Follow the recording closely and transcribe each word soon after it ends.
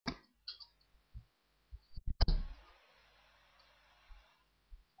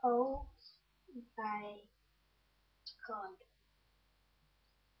Oh my god.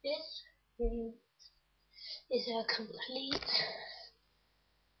 This room is a complete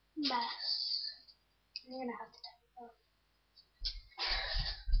mess. I'm gonna have to take it off.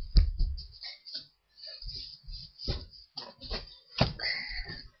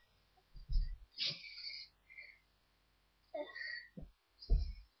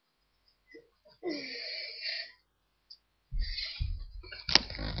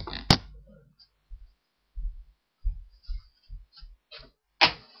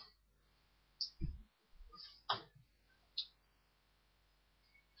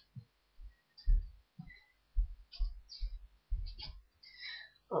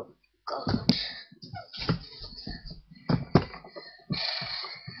 Oh god.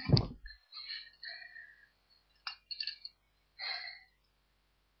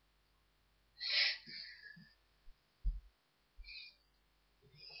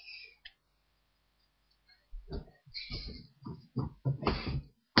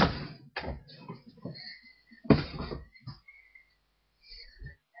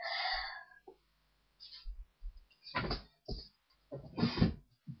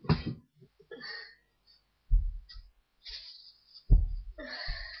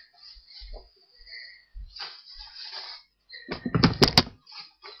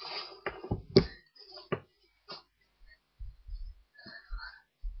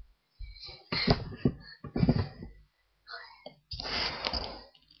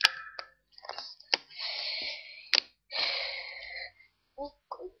 Oh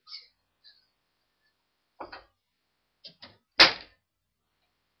god.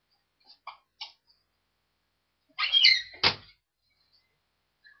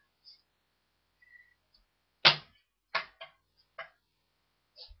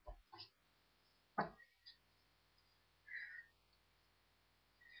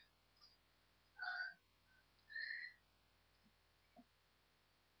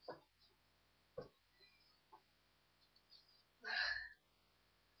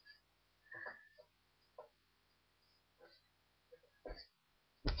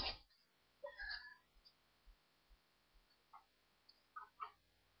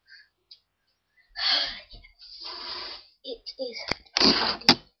 It is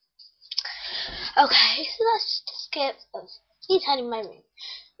tidy. Okay, so that's just a skip of me tidying my room.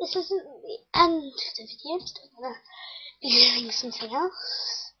 This isn't the end of the video, I'm still gonna be doing something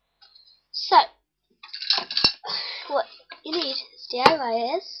else. So, what you need as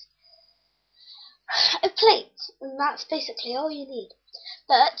DIY is a plate, and that's basically all you need.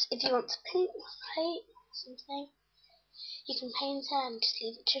 But if you want to paint the plate or something, you can paint it and just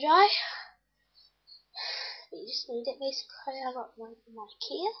leave it to dry. But you just need it basically. I got one from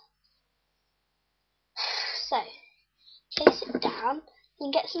IKEA. So, place it down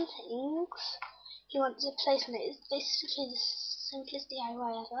and get some things you want to place on it. It's basically the simplest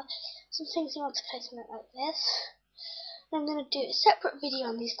DIY ever. Some things you want to place on it like this. I'm going to do a separate video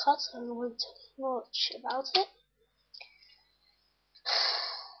on these cards, so I don't want to talk much about it.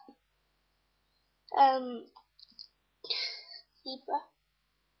 Zebra.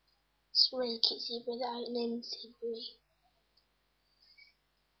 It's a really cute zebra that I named Zebra.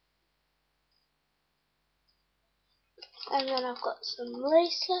 And then I've got some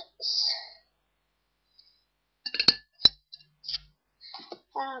bracelets.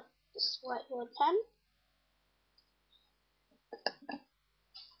 This whiteboard pen.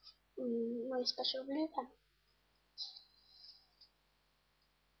 My special blue pen.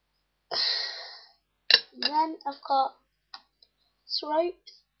 And then I've got this rope.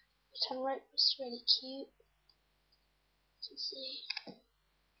 Pretend rope was really cute. You can see.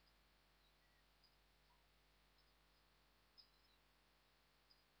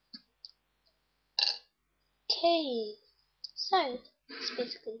 Okay, so it's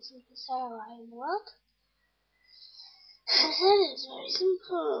basically the simplest DIY in the world. As I said, it's very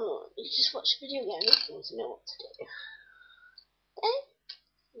simple. You just watch the video again if you want to know what to do. Okay,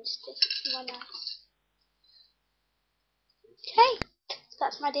 and just place it somewhere nice. Okay, so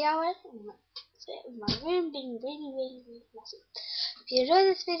that's my DIY. That's it with my room being really messy. If you enjoyed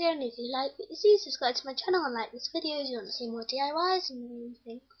this video and if you like what you see, subscribe to my channel and like this video if you want to see more DIYs and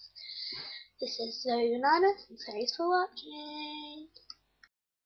things. This is Zoe Banana, and thanks for watching.